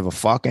he don't give a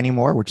fuck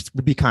anymore, which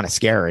would be kind of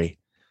scary.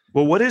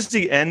 Well, what is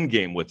the end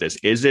game with this?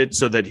 Is it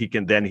so that he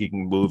can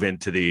move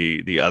into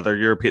the other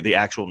European, the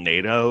actual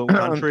NATO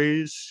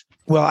countries?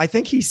 Well, I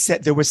think he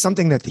said there was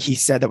something that he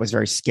said that was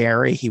very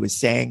scary. He was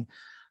saying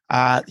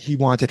he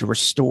wanted to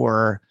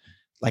restore,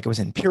 like it was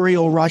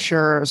Imperial Russia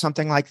or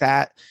something like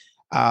that,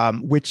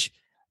 which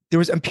there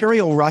was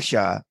Imperial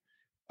Russia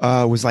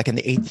was like in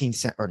the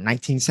 18th or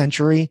 19th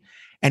century.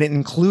 And it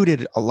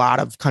included a lot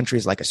of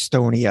countries like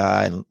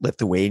Estonia and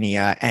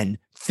Lithuania and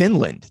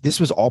Finland. This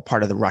was all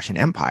part of the Russian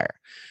Empire.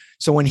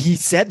 So when he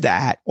said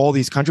that, all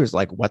these countries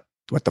like, what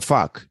the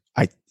fuck?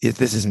 If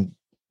this isn't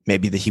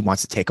maybe that he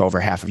wants to take over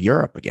half of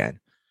Europe again.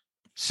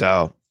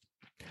 So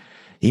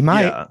he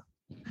might. Yeah.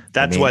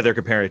 That's why they're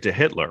comparing it to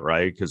Hitler,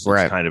 right? Because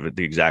it's kind of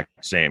the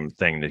exact same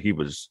thing that he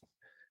was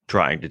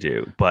trying to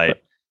do.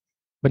 But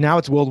now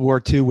it's World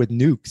War II with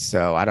nukes.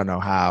 So I don't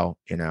know how,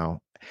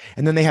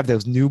 And then they have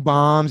those new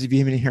bombs. Have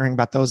you been hearing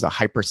about those? The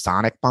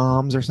hypersonic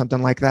bombs or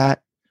something like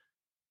that?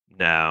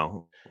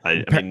 No.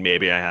 I mean,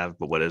 maybe I have,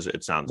 but what is it?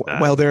 It sounds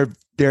bad. Well,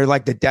 they're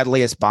like the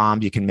deadliest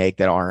bombs you can make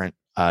that aren't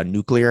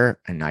nuclear,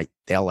 and I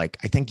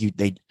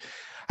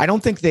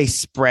don't think they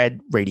spread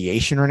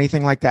radiation or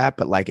anything like that.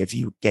 But like if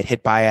you get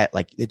hit by it,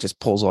 like it just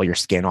pulls all your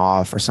skin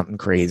off or something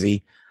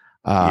crazy.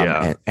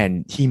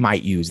 And he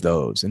might use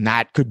those, and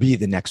that could be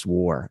the next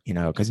war.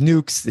 Because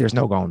nukes, there's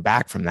no going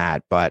back from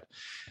that. But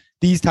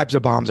these types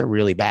of bombs are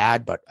really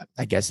bad. But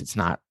I guess it's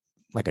not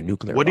like a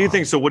nuclear. What do you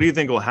think? So what do you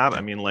think will happen?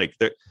 I mean, like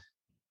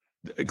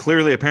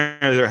clearly,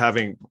 apparently they're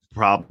having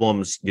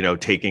problems,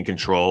 taking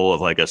control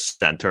of like a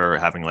center,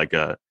 having like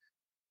a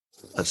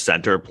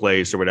center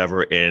place or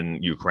whatever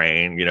in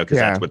Ukraine, because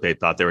that's what they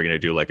thought they were going to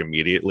do like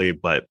immediately,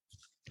 but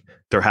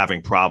they're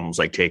having problems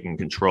like taking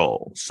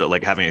control. So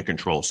like having a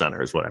control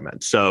center is what I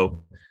meant.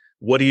 So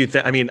what do you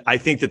think? I mean, I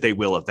think that they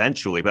will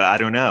eventually, but I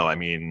don't know. I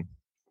mean,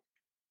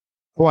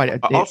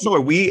 also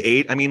are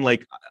we I mean,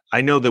 like, I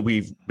know that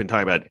we've been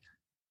talking about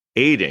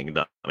aiding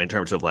them in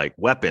terms of like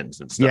weapons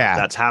and stuff. Yeah.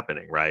 That's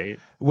happening, right?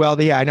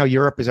 Well, I know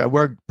Europe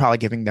we're probably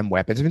giving them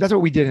weapons. I mean, that's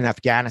what we did in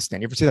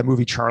Afghanistan. You ever see that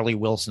movie Charlie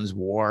Wilson's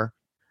War?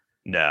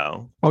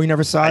 No. Oh, you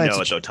never saw it? I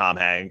know it though, Tom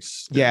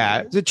Hanks.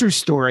 Yeah, it's a true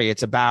story.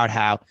 It's about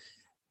how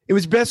it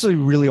was basically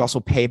really also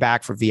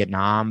payback for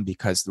Vietnam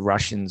because the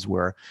Russians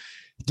were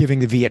giving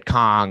the Viet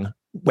Cong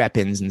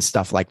weapons and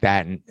stuff like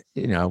that. And,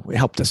 it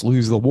helped us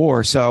lose the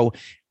war. So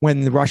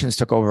when the Russians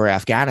took over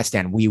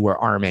Afghanistan, we were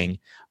arming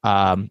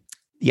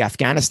the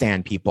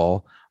Afghanistan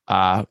people,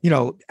 and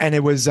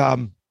it was,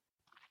 that's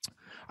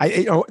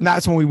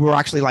when we were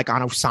actually like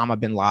on Osama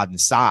bin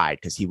Laden's side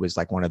because he was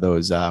like one of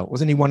those,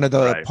 wasn't he one of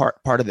the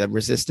part of the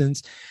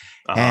resistance?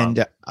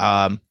 Uh-huh.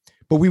 And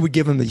but we would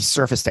give them these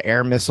surface to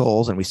air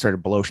missiles, and we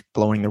started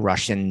blowing the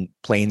Russian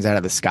planes out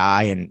of the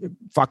sky and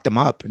fucked them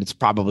up. And it's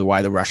probably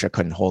why the Russia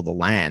couldn't hold the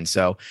land.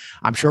 So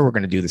I'm sure we're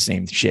going to do the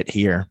same shit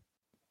here.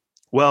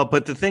 Well,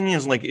 but the thing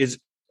is, like,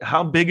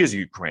 how big is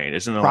Ukraine?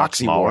 Isn't it a lot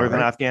smaller than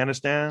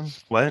Afghanistan?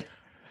 What?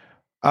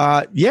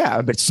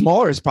 Yeah, but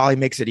smaller probably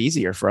makes it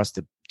easier for us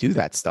to do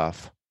that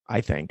stuff,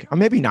 I think. Or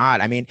maybe not.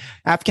 I mean,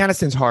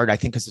 Afghanistan's hard, I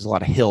think, because there's a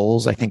lot of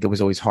hills. I think it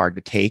was always hard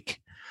to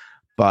take.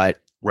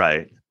 But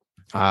right.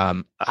 I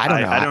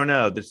don't know. I don't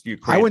know. This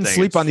Ukraine I wouldn't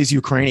sleep on these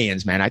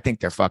Ukrainians, man. I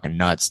think they're fucking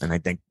nuts. And I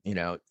think,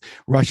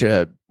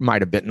 Russia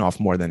might have bitten off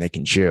more than they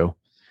can chew.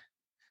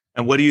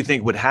 And what do you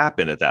think would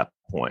happen at that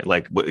point?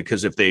 Like,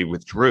 because if they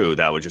withdrew,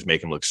 that would just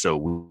make them look so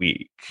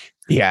weak.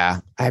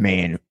 Yeah. I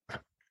mean,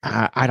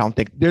 I don't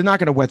think they're not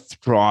going to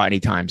withdraw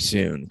anytime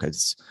soon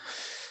because,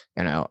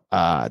 they'll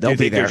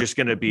be there. They're just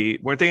going to be,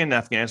 weren't they in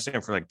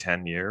Afghanistan for like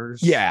 10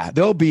 years? Yeah,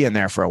 they'll be in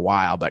there for a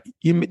while, but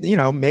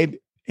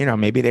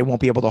maybe they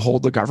won't be able to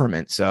hold the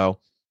government. So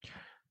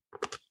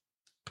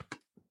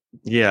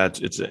yeah,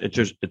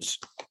 it's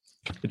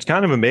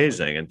kind of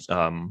amazing. It's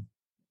and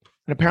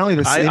apparently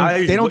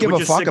they don't give a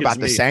fuck about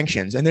the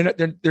sanctions, and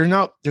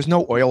there's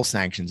no oil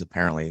sanctions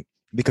apparently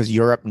because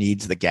Europe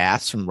needs the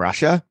gas from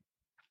Russia.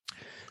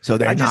 So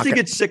I just think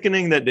it's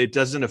sickening that it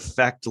doesn't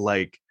affect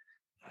like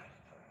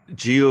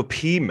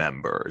GOP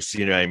members.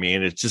 You know what I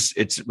mean?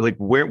 It's like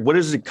what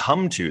does it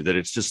come to that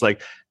it's just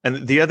like,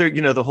 and the other,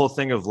 the whole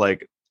thing of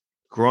like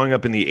growing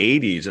up in the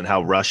 80s and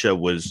how Russia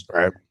was,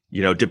 right,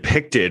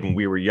 depicted when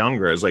we were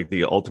younger as like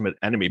the ultimate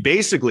enemy,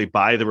 basically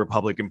by the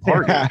Republican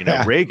Party,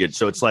 Reagan.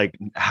 So it's like,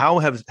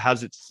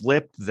 how's it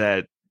flipped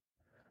that?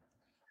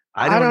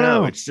 I don't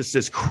know. It's just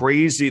this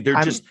crazy.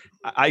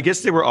 I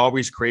guess they were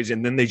always crazy.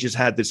 And then they just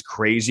had this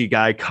crazy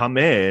guy come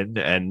in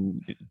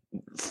and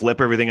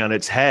flip everything on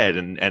its head.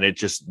 And it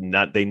just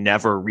they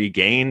never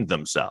regained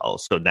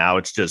themselves. So now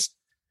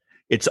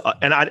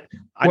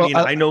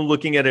I know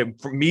looking at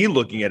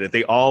it,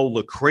 they all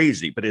look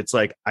crazy, but it's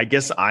like, I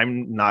guess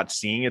I'm not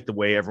seeing it the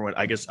way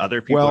I guess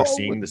other people are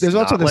seeing this. There's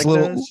also this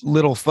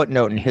little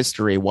footnote in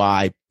history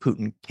why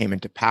Putin came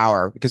into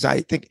power, because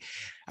I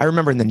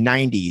remember in the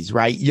 90s,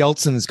 right?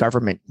 Yeltsin's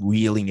government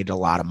really needed a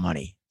lot of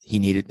money.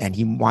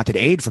 He wanted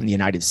aid from the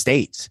United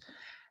States.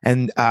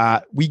 And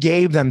we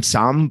gave them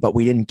some, but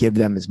we didn't give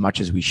them as much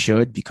as we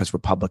should because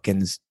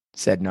Republicans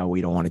said, no,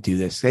 we don't want to do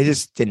this. They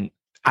just didn't.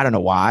 I don't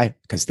know why,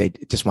 because they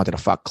just wanted to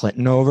fuck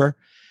Clinton over.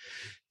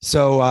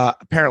 So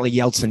apparently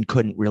Yeltsin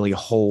couldn't really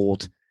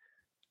hold.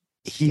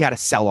 He had to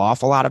sell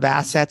off a lot of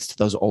assets to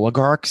those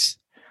oligarchs,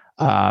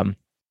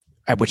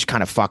 which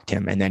kind of fucked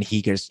him. And then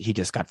he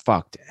just got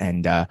fucked.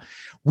 And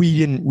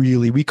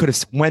we could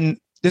have, when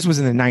this was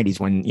in the 90s,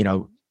 when,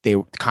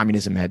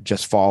 communism had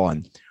just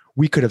fallen,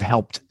 we could have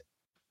helped,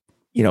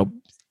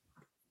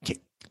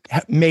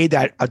 made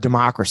that a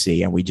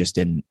democracy, and we just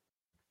didn't.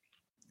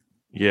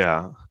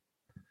 Yeah.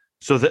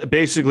 So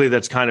basically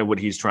that's kind of what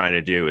he's trying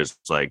to do is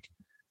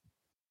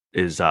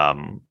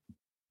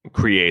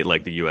create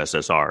like the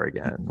USSR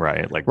again,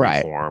 right? Like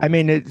reform. I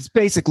mean, it's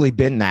basically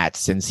been that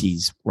since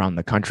he's run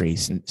the country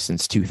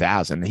since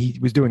 2000. He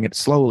was doing it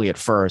slowly at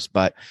first,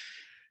 but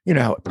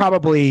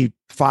probably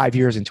 5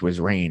 years into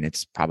his reign,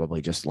 it's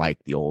probably just like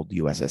the old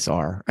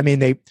USSR. I mean,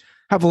 they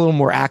have a little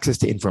more access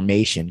to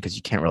information because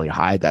you can't really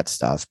hide that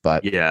stuff.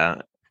 But yeah,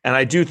 and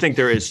I do think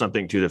there is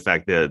something to the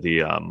fact that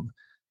the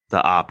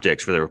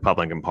optics for the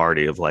Republican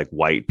Party of like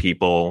white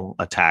people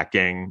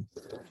attacking,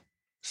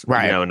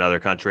 another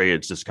country.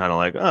 It's just kind of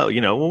like, oh,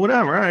 well,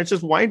 whatever. Right? It's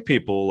just white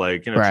people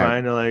like,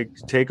 trying to like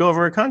take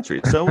over a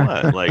country. So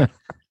what? Like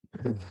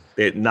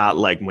it not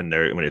like when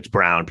it's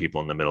brown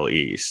people in the Middle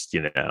East,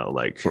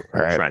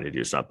 trying to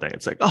do something.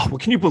 It's like, oh, well,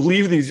 can you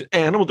believe these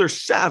animals? They're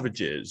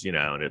savages,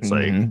 and it's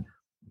like,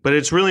 but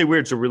it's really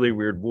weird. It's a really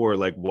weird war,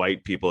 like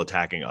white people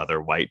attacking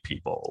other white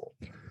people.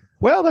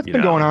 Well, that's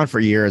been going on for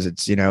years.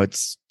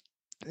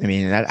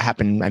 That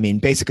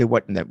happened. Basically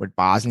what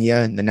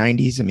Bosnia in the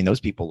 90s, those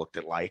people looked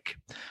alike.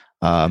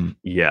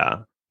 Yeah.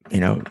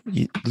 You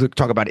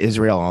talk about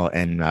Israel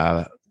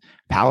and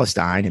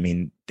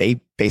Palestine.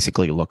 They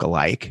basically look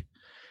alike.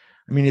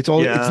 It's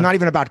not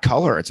even about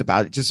color. It's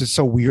just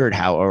so weird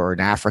how, or in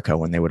Africa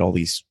when all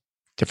these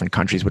different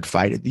countries would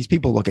fight, these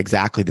people look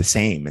exactly the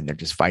same and they're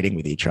just fighting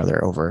with each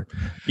other over.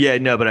 Yeah,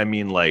 no, but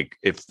like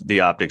if the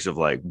optics of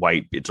like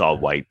white, it's all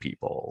white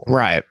people.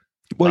 Right.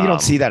 Well, you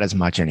don't see that as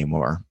much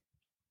anymore.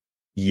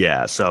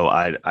 Yeah, so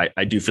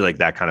I do feel like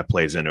that kind of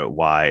plays into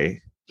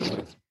why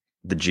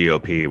the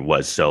GOP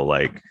was so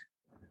like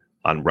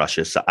on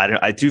Russia's side.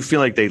 I do feel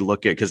like they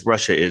look at, because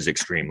Russia is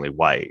extremely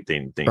white, the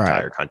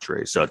entire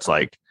country. So it's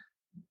like,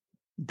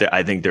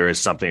 I think there is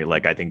something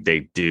like, I think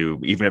they do,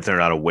 even if they're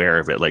not aware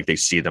of it, like they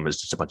see them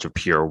as just a bunch of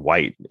pure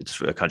white. It's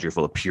a country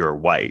full of pure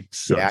whites.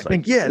 So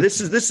yeah,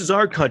 this is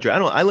our country.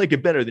 I like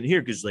it better than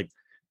here because like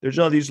there's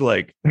all these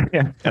like,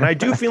 and I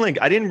do feel like,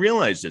 I didn't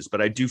realize this,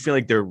 but I do feel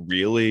like they're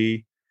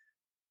really,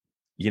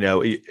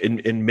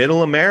 in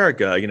middle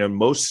America,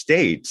 most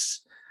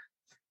states,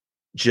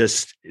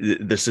 just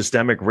the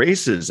systemic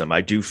racism.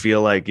 I do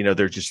feel like,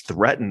 they're just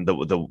threatened.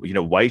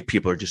 The white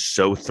people are just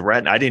so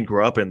threatened. I didn't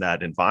grow up in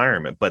that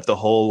environment, but the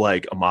whole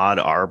like Ahmaud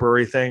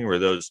Arbery thing, where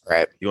the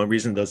only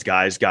reason those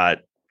guys got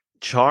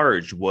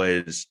charged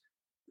was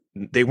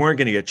they weren't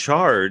going to get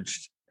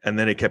charged. And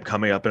then it kept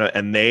coming up,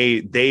 and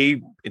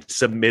they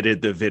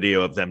submitted the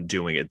video of them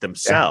doing it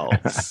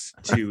themselves.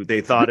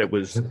 They thought it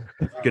was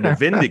going to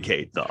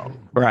vindicate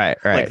them. Right.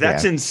 Like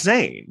that's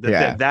insane.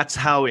 That's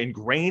how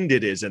ingrained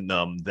it is in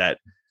them, that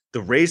the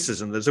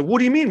racism. They say, "What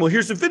do you mean?" Well,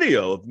 here's a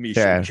video of me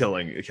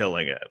killing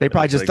it. They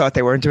probably just thought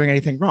they weren't doing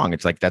anything wrong.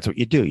 It's like that's what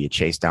you do. You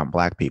chase down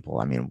black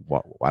people. I mean,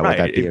 why would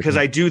that be? Because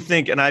I do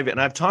think, and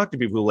I've talked to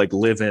people who like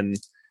live in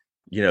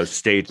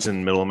states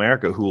in Middle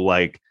America who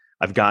like.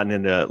 I've gotten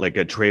into like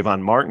a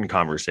Trayvon Martin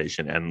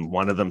conversation, and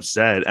one of them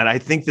said, and I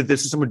think that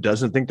this is someone who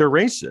doesn't think they're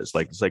racist.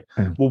 Like, it's like,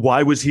 well,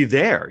 why was he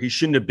there? He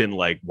shouldn't have been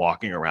like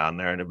walking around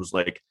there. And it was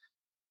like,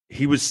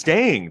 he was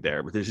staying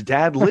there, but his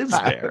dad lives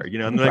there,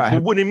 and they're like,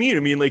 well, what do you mean? I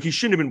mean, like, he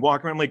shouldn't have been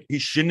walking around. Like, he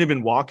shouldn't have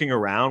been walking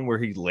around where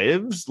he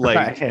lives.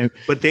 Like,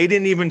 but they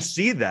didn't even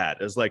see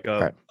that as like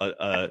a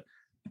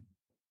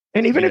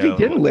and even if he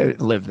didn't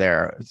live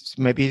there,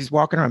 maybe he's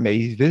walking around,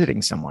 maybe he's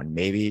visiting someone,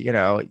 maybe,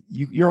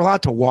 you're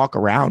allowed to walk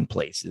around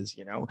places,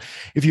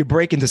 if you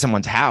break into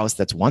someone's house,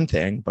 that's one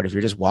thing, but if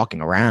you're just walking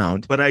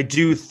around. But I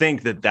do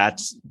think that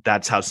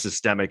that's how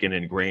systemic and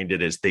ingrained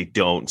it is. They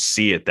don't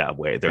see it that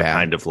way. They're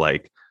kind of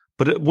like,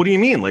 but what do you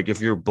mean? Like, if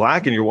you're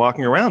black and you're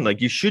walking around, like,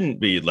 you shouldn't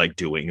be like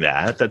doing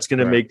that. That's going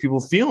to make people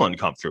feel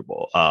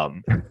uncomfortable.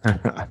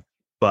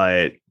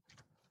 But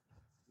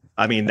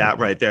I mean, that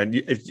right there.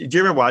 Do you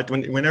ever watch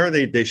whenever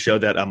they show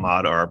that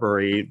Ahmaud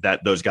Arbery,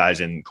 that those guys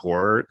in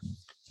court?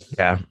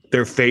 Yeah,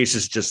 their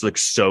faces just look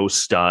so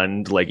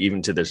stunned. Like,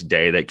 even to this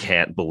day, they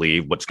can't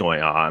believe what's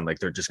going on. Like,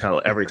 they're just kind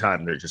of every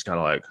time they're just kind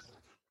of like,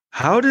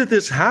 how did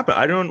this happen?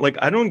 I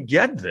don't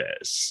get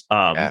this.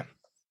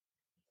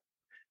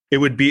 It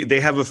would be, they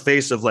have a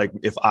face of like,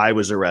 if I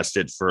was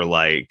arrested for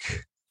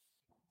like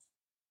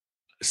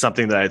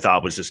something that I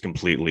thought was just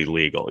completely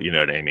legal, you know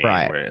what I mean?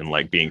 Right. And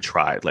like being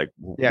tried, like,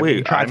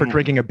 wait, tried for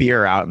drinking a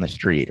beer out in the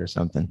street or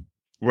something.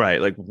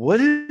 Right. Like,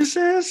 what is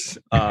this?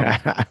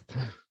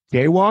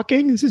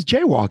 Jaywalking? This is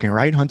jaywalking,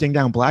 right? Hunting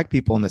down black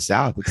people in the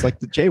South. It's like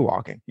the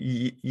jaywalking.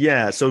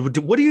 Yeah. So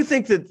what do you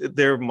think that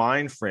their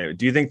mind frame?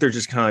 Do you think they're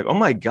just kind of like, oh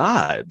my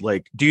God?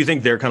 Like, do you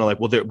think they're kind of like,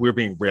 well, we're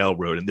being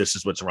railroaded and this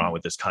is what's wrong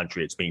with this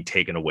country. It's being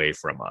taken away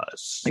from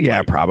us. Yeah,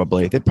 like,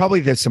 probably.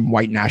 There's some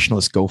white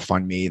nationalist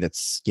GoFundMe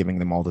that's giving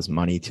them all this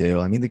money too.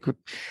 I mean,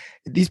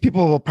 these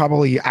people will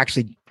probably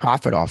actually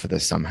profit off of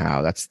this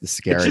somehow. That's the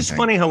scary thing. It's just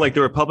funny how like the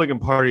Republican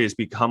Party has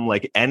become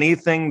like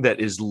anything that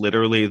is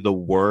literally the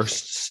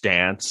worst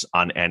stance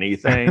on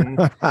anything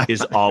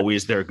is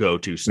always their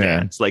go-to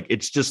stance. Yeah. Like,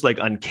 it's just like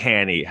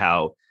uncanny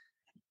how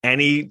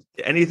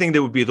anything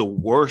that would be the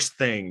worst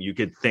thing you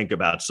could think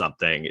about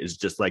something is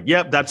just like,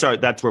 yep, that's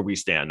where we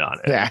stand on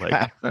it.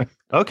 Yeah. Like,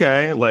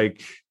 okay,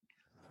 like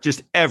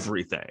just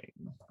everything.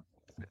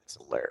 It's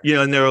hilarious.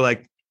 And they were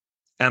like,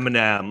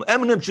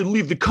 Eminem should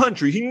leave the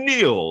country. He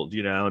kneeled,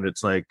 and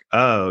it's like,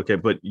 oh, okay.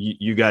 But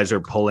you guys are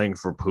pulling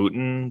for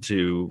Putin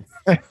to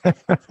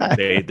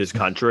invade this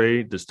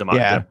country, this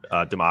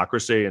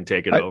democracy, and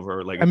take it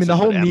over. Like, I mean, the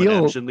whole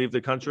Eminem should leave the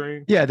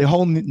country. Yeah, the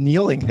whole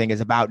kneeling thing is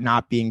about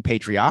not being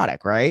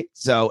patriotic, right?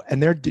 So,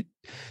 and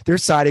they're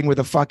siding with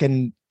a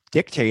fucking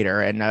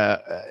dictator, and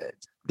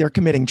they're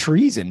committing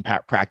treason.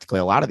 Practically,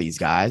 a lot of these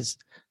guys.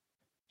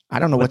 I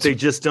don't know what they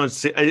just don't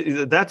see.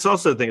 That's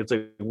also the thing. It's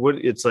like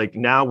it's like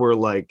now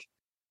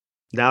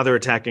they're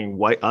attacking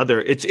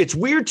It's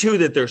weird too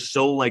that they're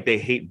so like they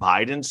hate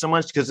Biden so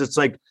much, because it's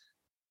like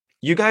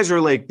you guys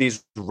are like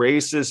these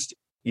racist.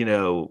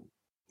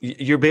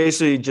 You're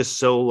basically just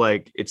so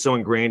like it's so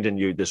ingrained in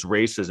you, this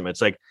racism. It's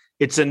like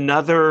it's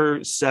another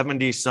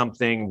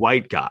 70-something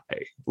white guy.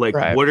 Like,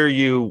 right.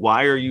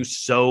 Why are you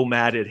so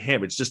mad at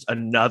him? It's just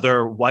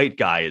another white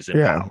guy is in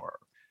power.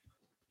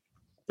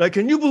 Like,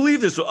 can you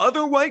believe this?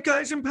 Other white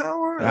guys in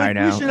power? Like, I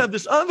know. We should have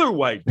this other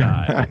white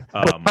guy.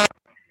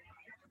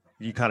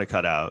 You kind of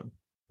cut out.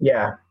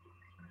 Yeah,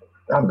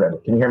 I'm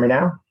good. Can you hear me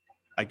now?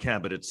 I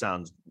can, but it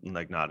sounds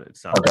like not. It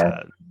sounds okay.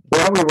 bad.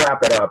 Why don't we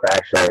wrap it up,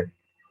 actually?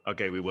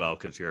 Okay, we will,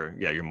 because your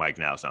mic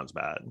now sounds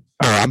bad.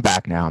 All right, I'm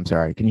back now. I'm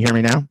sorry. Can you hear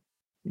me now?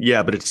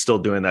 Yeah, but it's still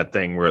doing that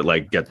thing where it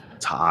like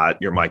gets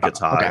hot. Your mic gets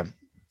hot.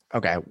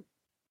 Okay.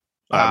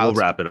 We'll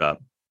wrap it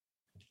up.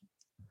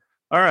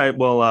 All right.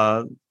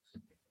 Well,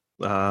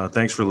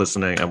 thanks for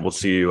listening, and we'll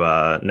see you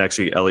next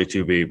week.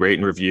 LA2B, rate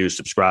and review,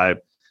 subscribe,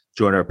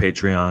 join our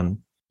Patreon.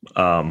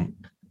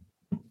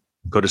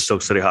 Go to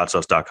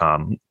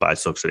SilkCityHotSauce.com, buy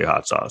Silk City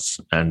Hot Sauce,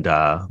 and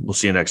we'll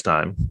see you next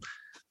time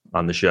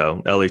on the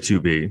show.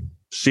 LA2B.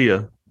 See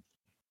ya.